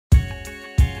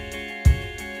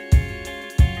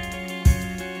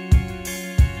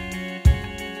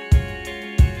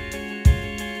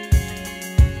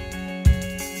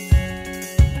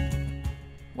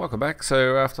Welcome back.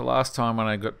 So after last time when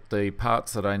I got the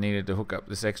parts that I needed to hook up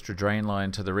this extra drain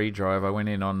line to the ReDrive, I went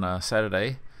in on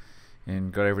Saturday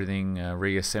and got everything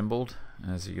reassembled.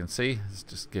 As you can see, it's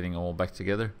just getting all back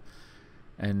together,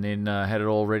 and then had it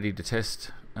all ready to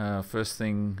test first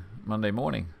thing Monday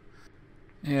morning.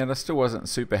 And I still wasn't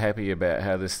super happy about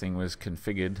how this thing was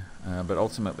configured, but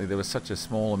ultimately there was such a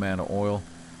small amount of oil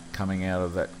coming out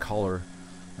of that collar.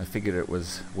 I figured it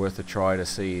was worth a try to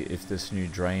see if this new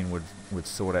drain would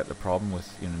sort out the problem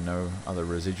with no other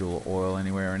residual oil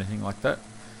anywhere or anything like that.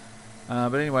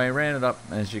 But anyway, ran it up,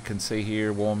 as you can see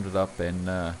here, warmed it up, and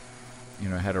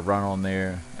had a run on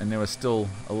there, and there was still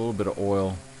a little bit of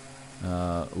oil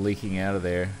leaking out of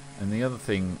there. And the other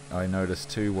thing I noticed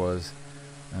too was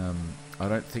I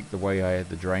don't think the way I had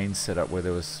the drains set up, where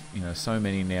there was so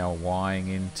many now wiring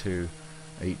into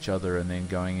each other and then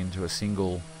going into a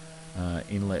single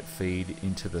inlet feed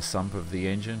into the sump of the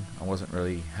engine, I wasn't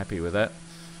really happy with that.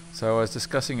 So I was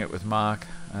discussing it with Mark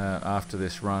after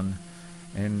this run,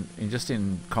 and just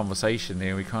in conversation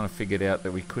there we kind of figured out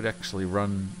that we could actually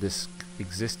run this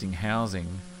existing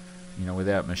housing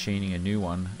without machining a new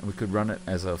one, and we could run it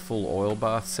as a full oil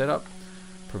bath setup,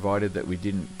 provided that we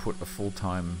didn't put a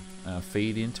full-time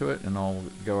feed into it, and I'll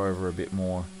go over a bit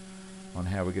more on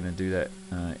how we're going to do that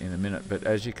in a minute. But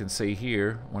as you can see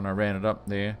here, when I ran it up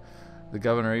there, the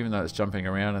governor, even though it's jumping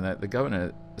around and that, the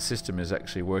governor system is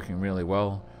actually working really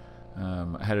well.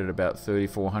 I had it about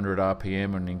 3400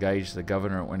 RPM and engaged the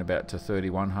governor. It went about to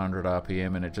 3100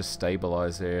 RPM, and it just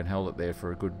stabilized there and held it there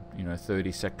for a good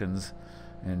 30 seconds.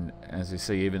 And as you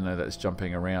see, even though that's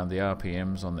jumping around, the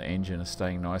RPMs on the engine are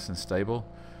staying nice and stable.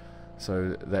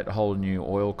 So that whole new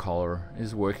oil collar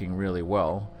is working really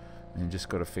well, and just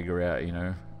got to figure out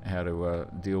how to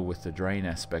deal with the drain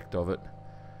aspect of it.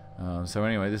 So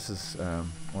anyway, this is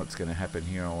what's going to happen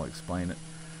here. I'll explain it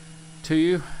to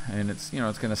you, and it's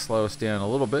it's going to slow us down a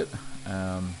little bit,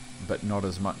 but not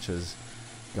as much as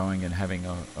going and having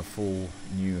a full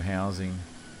new housing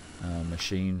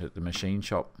machined at the machine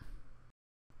shop.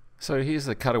 So here's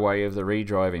the cutaway of the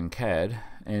ReDrive in CAD,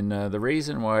 and the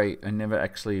reason why I never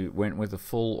actually went with a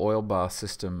full oil bath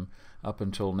system up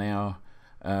until now,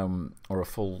 or a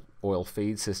full oil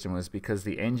feed system, was because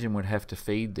the engine would have to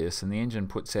feed this, and the engine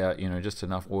puts out just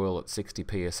enough oil at 60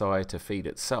 psi to feed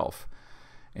itself.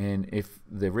 And if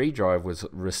the ReDrive was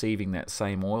receiving that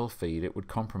same oil feed, it would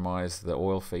compromise the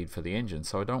oil feed for the engine,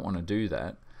 so I don't want to do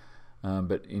that.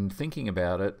 But in thinking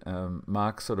about it,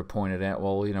 Mark sort of pointed out,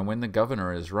 well, when the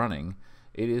governor is running,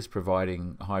 it is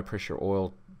providing high pressure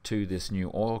oil to this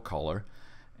new oil collar,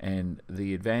 and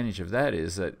the advantage of that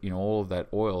is that all of that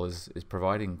oil is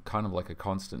providing kind of like a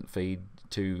constant feed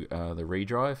to the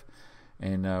ReDrive,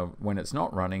 and when it's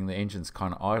not running, the engine's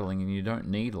kind of idling, and you don't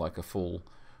need like a full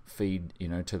feed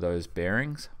to those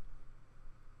bearings.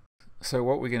 So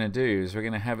what we're going to do is we're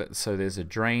going to have it so there's a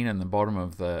drain in the bottom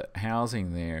of the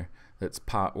housing there that's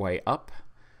part way up,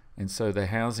 and so the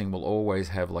housing will always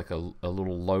have like a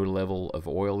little low level of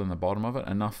oil in the bottom of it,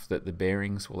 enough that the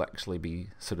bearings will actually be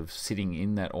sort of sitting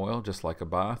in that oil just like a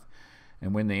bath.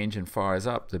 And when the engine fires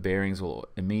up, the bearings will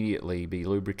immediately be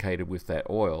lubricated with that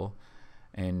oil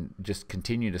and just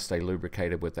continue to stay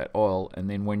lubricated with that oil. And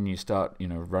then when you start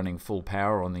running full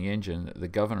power on the engine, the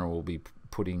governor will be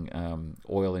putting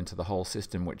oil into the whole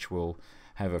system, which will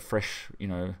have a fresh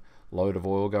load of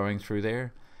oil going through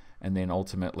there. And then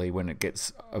ultimately, when it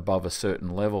gets above a certain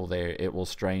level there, it will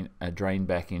drain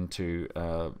back into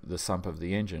the sump of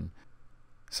the engine.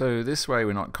 So this way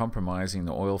we're not compromising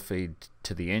the oil feed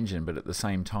to the engine, but at the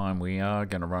same time we are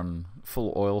going to run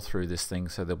full oil through this thing,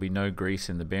 so there'll be no grease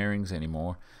in the bearings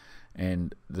anymore.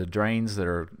 And the drains that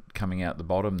are coming out the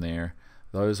bottom there,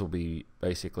 those will be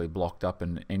basically blocked up,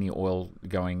 and any oil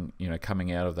going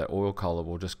coming out of that oil collar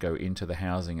will just go into the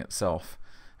housing itself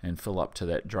and fill up to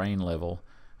that drain level,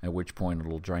 at which point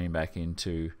it'll drain back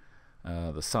into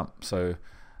the sump. So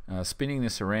spinning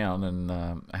this around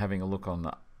and having a look on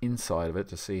the inside of it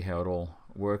to see how it all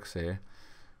works there,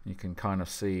 you can kind of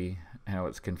see how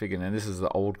it's configured. Now this is the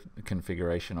old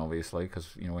configuration, obviously,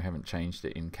 because we haven't changed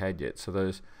it in CAD yet. So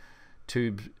those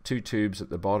two tubes at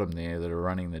the bottom there that are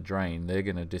running the drain, they're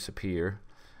going to disappear,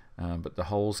 but the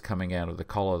holes coming out of the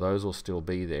collar, those will still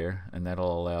be there, and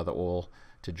that'll allow the oil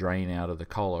to drain out of the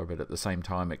collar, but at the same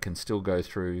time it can still go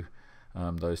through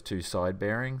those two side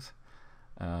bearings,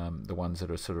 the ones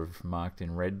that are sort of marked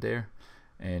in red there,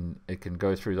 and it can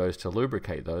go through those to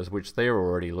lubricate those, which they're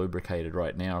already lubricated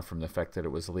right now from the fact that it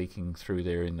was leaking through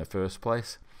there in the first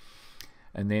place.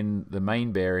 And then the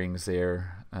main bearings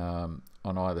there on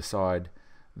either side,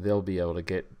 they'll be able to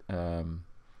get the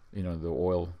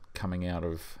oil coming out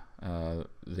of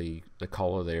the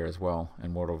collar there as well,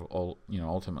 and what will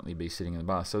ultimately be sitting in the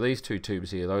bath. So these two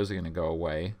tubes here, those are going to go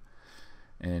away,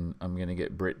 and I'm going to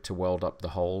get Britt to weld up the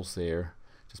holes there.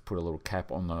 Just put a little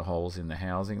cap on the holes in the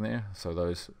housing there, so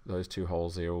those two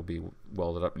holes there will be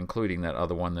welded up, including that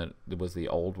other one that was the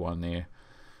old one there.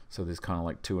 So there's kind of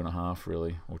like 2.5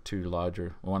 really, or two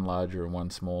larger, one larger and one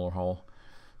smaller hole.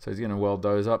 So he's going to weld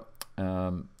those up,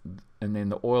 and then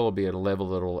the oil will be at a level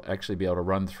that will actually be able to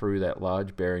run through that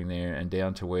large bearing there and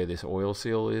down to where this oil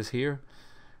seal is here.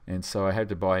 And so I had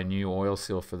to buy a new oil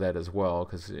seal for that as well,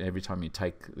 because every time you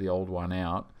take the old one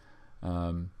out,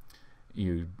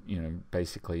 you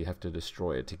basically have to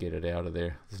destroy it to get it out of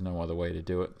there. There's no other way to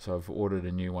do it. So I've ordered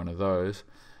a new one of those.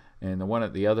 And the one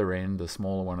at the other end, the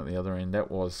smaller one at the other end,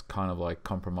 that was kind of like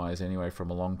compromised anyway from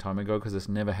a long time ago, because it's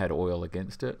never had oil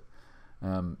against it.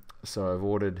 So I've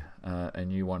ordered a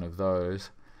new one of those,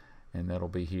 and that'll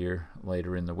be here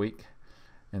later in the week.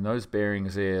 And those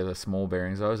bearings there, the small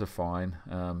bearings, those are fine.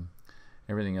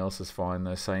 Everything else is fine.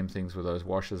 The same things with those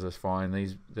washers is fine.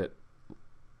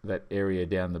 That area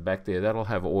down the back there, that'll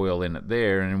have oil in it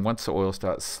there, and once the oil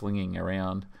starts slinging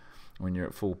around when you're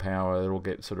at full power, it'll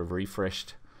get sort of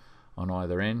refreshed on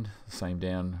either end. Same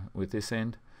down with this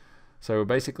end. So we're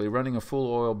basically running a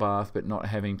full oil bath, but not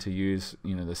having to use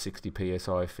the 60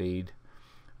 psi feed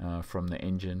from the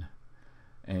engine,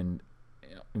 and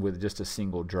with just a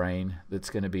single drain. That's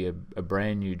going to be a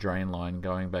brand new drain line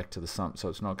going back to the sump, so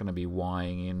it's not going to be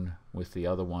wiring in with the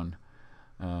other one,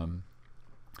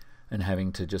 and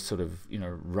having to just sort of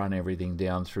run everything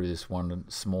down through this one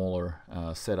smaller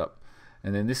setup.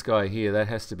 And then this guy here, that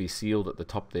has to be sealed at the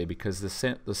top there, because the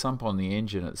sump on the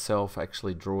engine itself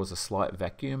actually draws a slight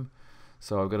vacuum.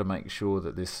 So I've got to make sure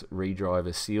that this ReDrive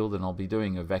is sealed, and I'll be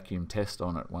doing a vacuum test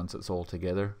on it once it's all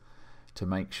together to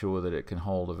make sure that it can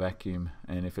hold a vacuum.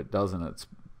 And if it doesn't, it's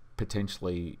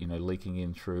potentially leaking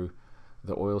in through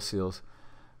the oil seals.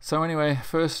 So anyway,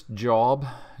 first job,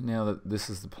 now that this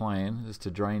is the plan, is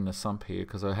to drain the sump here,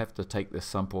 because I have to take this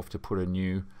sump off to put a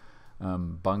new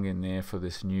bung in there for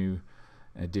this new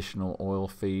additional oil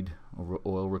feed or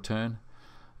oil return.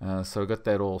 So I got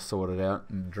that all sorted out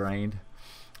and drained,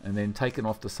 and then taken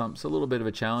off the sump's a little bit of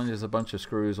a challenge. There's a bunch of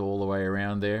screws all the way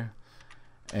around there,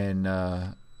 and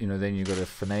then you've got to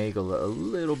finagle a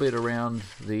little bit around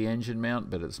the engine mount,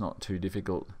 but it's not too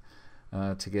difficult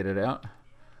to get it out.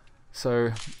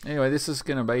 So anyway, this is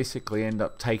going to basically end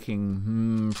up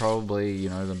taking probably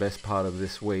the best part of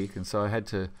this week, and so I had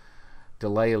to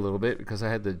delay a little bit because I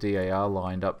had the DAR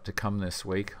lined up to come this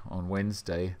week on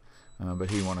Wednesday, but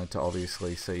he wanted to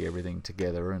obviously see everything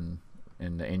together and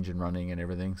the engine running and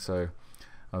everything, so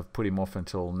I've put him off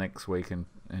until next week,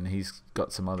 and he's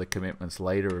got some other commitments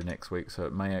later next week, so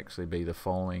it may actually be the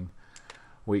following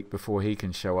week before he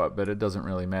can show up. But it doesn't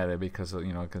really matter, because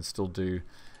I can still do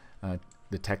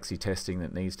the taxi testing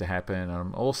that needs to happen.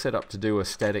 I'm all set up to do a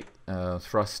static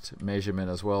thrust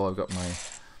measurement as well. I've got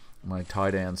my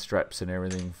tie down straps and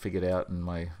everything figured out, and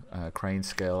my crane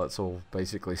scale. It's all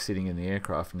basically sitting in the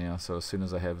aircraft now, so as soon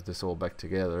as I have this all back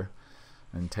together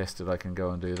and tested, I can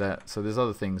go and do that. So there's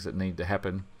other things that need to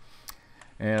happen,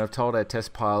 and I've told our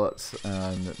test pilots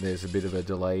that there's a bit of a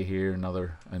delay here,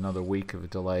 another week of a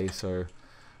delay, so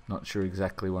not sure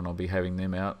exactly when I'll be having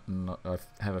them out, and I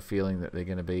have a feeling that they're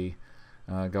going to be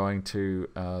going to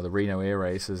the Reno Air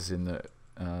Races in the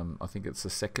I think it's the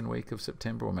second week of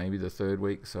September, or maybe the third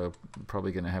week, so I'm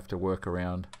probably going to have to work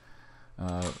around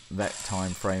that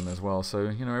time frame as well. So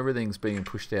everything's being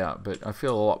pushed out, but I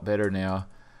feel a lot better now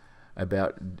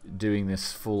about doing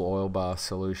this full oil bath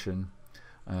solution.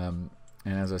 And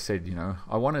as I said,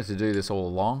 I wanted to do this all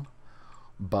along,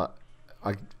 but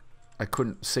I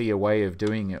couldn't see a way of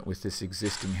doing it with this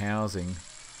existing housing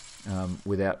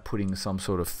without putting some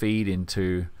sort of feed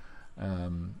into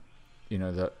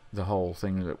the whole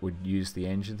thing that would use the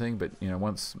engine thing. But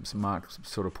once Mark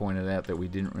sort of pointed out that we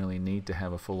didn't really need to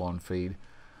have a full-on feed,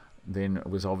 then it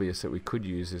was obvious that we could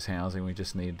use this housing. We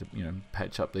just needed to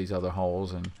patch up these other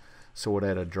holes and sort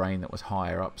out a drain that was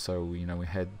higher up, so we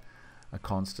had a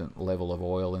constant level of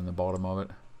oil in the bottom of it.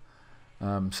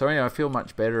 So anyway, I feel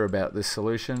much better about this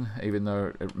solution, even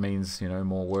though it means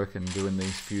more work and doing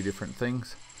these few different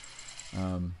things.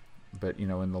 But in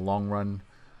the long run,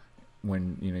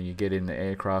 when you get in the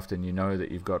aircraft and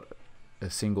that you've got a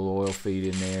single oil feed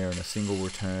in there and a single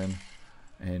return,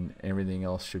 and everything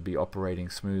else should be operating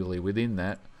smoothly within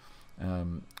that,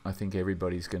 I think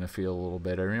everybody's going to feel a little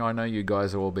better. I know you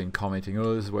guys have all been commenting,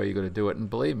 oh, this is where you got to do it, and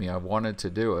believe me, I wanted to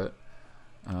do it,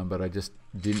 but I just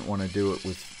didn't want to do it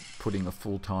with putting a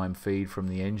full-time feed from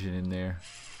the engine in there,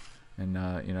 and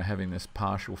having this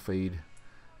partial feed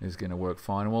is going to work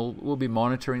fine. We'll be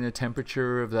monitoring the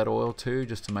temperature of that oil too,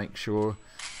 just to make sure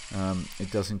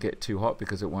it doesn't get too hot,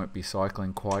 because it won't be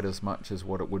cycling quite as much as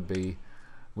what it would be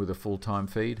with a full-time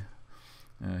feed.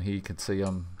 Here you can see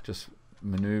I'm just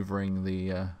maneuvering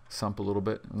the sump a little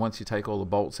bit. Once you take all the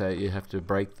bolts out, you have to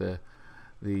break the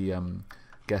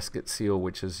gasket seal,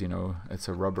 which is, it's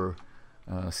a rubber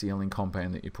sealing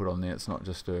compound that you put on there. It's not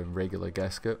just a regular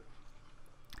gasket.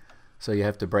 So you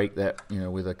have to break that,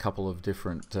 with a couple of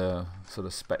different sort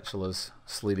of spatulas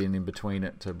slid in between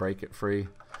it to break it free.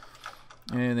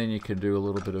 And then you can do a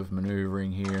little bit of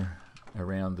maneuvering here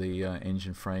around the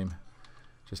engine frame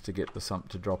just to get the sump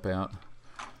to drop out.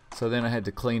 So then I had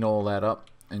to clean all that up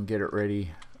and get it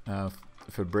ready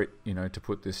for Brit, to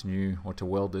put this new, or to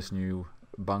weld this new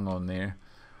bung on there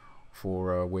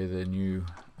for where the new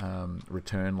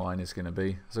return line is going to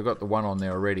be. So I've got the one on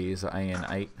there already, is an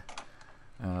AN8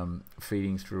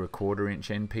 feeding through a 1/4 inch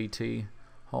NPT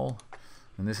hole,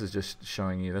 and this is just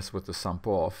showing you this with the sump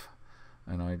off,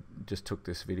 and I just took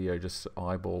this video just to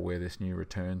eyeball where this new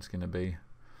return's going to be.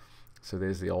 So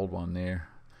there's the old one there,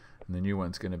 and the new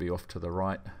one's going to be off to the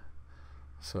right,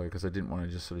 so because I didn't want to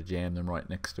just sort of jam them right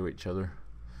next to each other,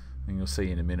 and you'll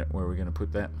see in a minute where we're going to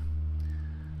put that.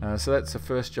 So that's the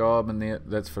first job, and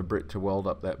that's for Brit to weld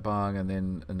up that bung, and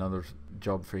then another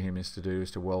job for him is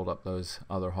to weld up those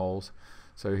other holes.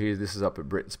 So here, this is up at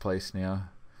Brit's place now,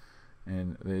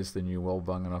 and there's the new weld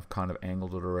bung, and I've kind of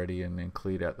angled it already and then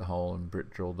cleared out the hole, and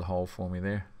Brit drilled the hole for me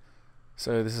there.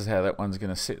 So this is how that one's going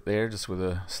to sit there, just with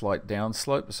a slight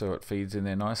downslope, so it feeds in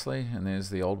there nicely. And there's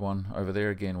the old one over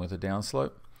there again with a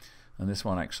downslope. And this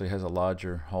one actually has a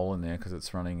larger hole in there because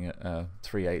it's running a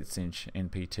 3/8 inch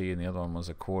NPT, and the other one was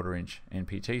a 1/4 inch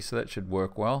NPT, so that should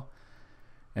work well.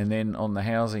 And then on the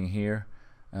housing here,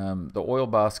 the oil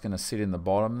bath's going to sit in the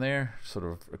bottom there, sort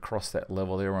of across that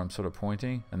level there where I'm sort of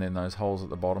pointing, and then those holes at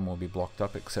the bottom will be blocked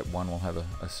up, except one will have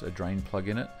a drain plug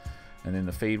in it. And then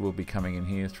the feed will be coming in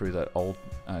here through that old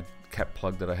cap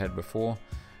plug that I had before,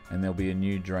 and there'll be a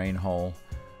new drain hole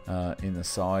in the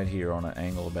side here on an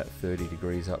angle about 30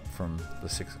 degrees up from the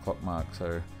 6 o'clock mark,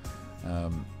 so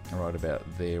right about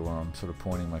there where I'm sort of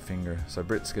pointing my finger. So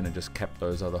Brit's going to just cap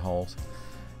those other holes.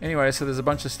 Anyway, so there's a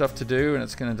bunch of stuff to do, and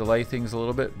it's going to delay things a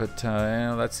little bit, but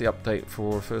that's the update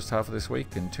for the first half of this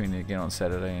week, and tune in again on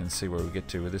Saturday and see where we get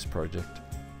to with this project.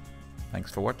 Thanks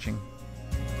for watching.